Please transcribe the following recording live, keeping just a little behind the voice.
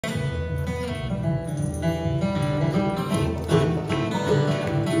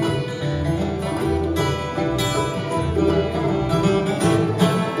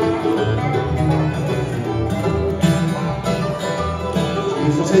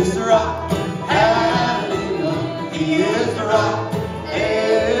is the rock. Hallelujah. He is the rock.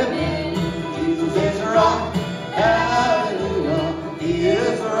 Amen. Jesus is the rock. Hallelujah. He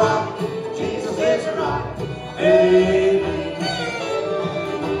is the rock. Jesus is the rock. Amen.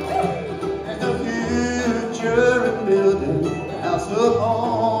 There's no future in building a house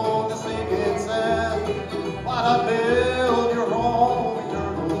upon the sinking sand. Why not build your home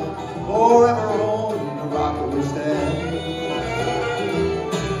eternal, forever on the rock we stand?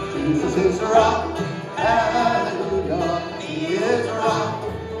 Jesus is the rock. Hallelujah. He is the rock.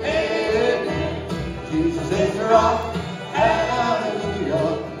 Amen. Jesus is the rock.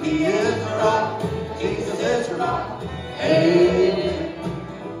 Hallelujah. He is the rock. Jesus is the rock. Amen.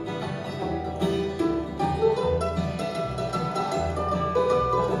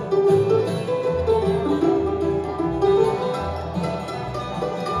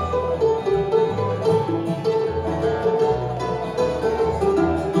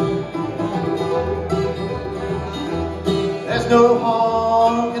 There's no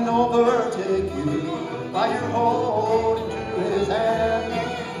harm can overtake you while you're holding to his hand.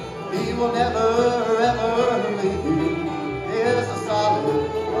 He will never, ever leave you. He is a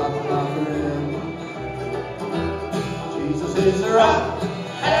solid rock, my friend. Jesus is the rock.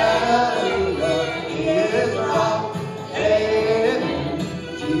 Hallelujah. He is the rock. Amen.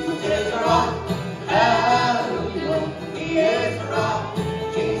 Jesus is the rock. Hallelujah. He is the rock.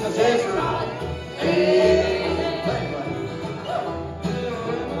 Jesus is the rock. Amen.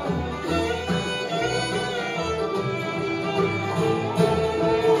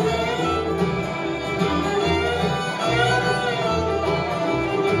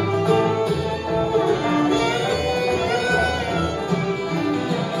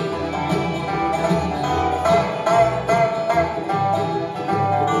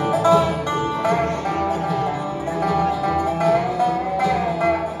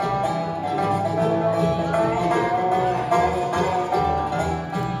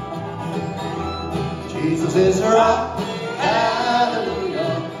 Jesus is the rock.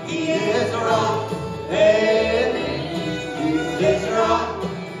 Hallelujah. He is the rock. Amen. Jesus is the rock.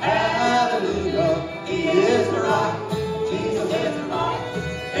 Hallelujah. He is the rock. Jesus is the rock.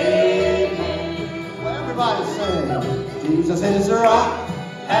 Amen. Well, everybody sing. Jesus is the rock.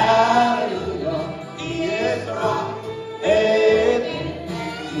 Hallelujah. He is the rock. Amen.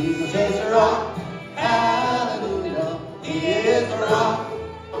 Jesus is the rock. Hallelujah. He is the rock.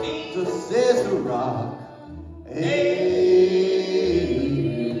 Jesus is the rock. Amen.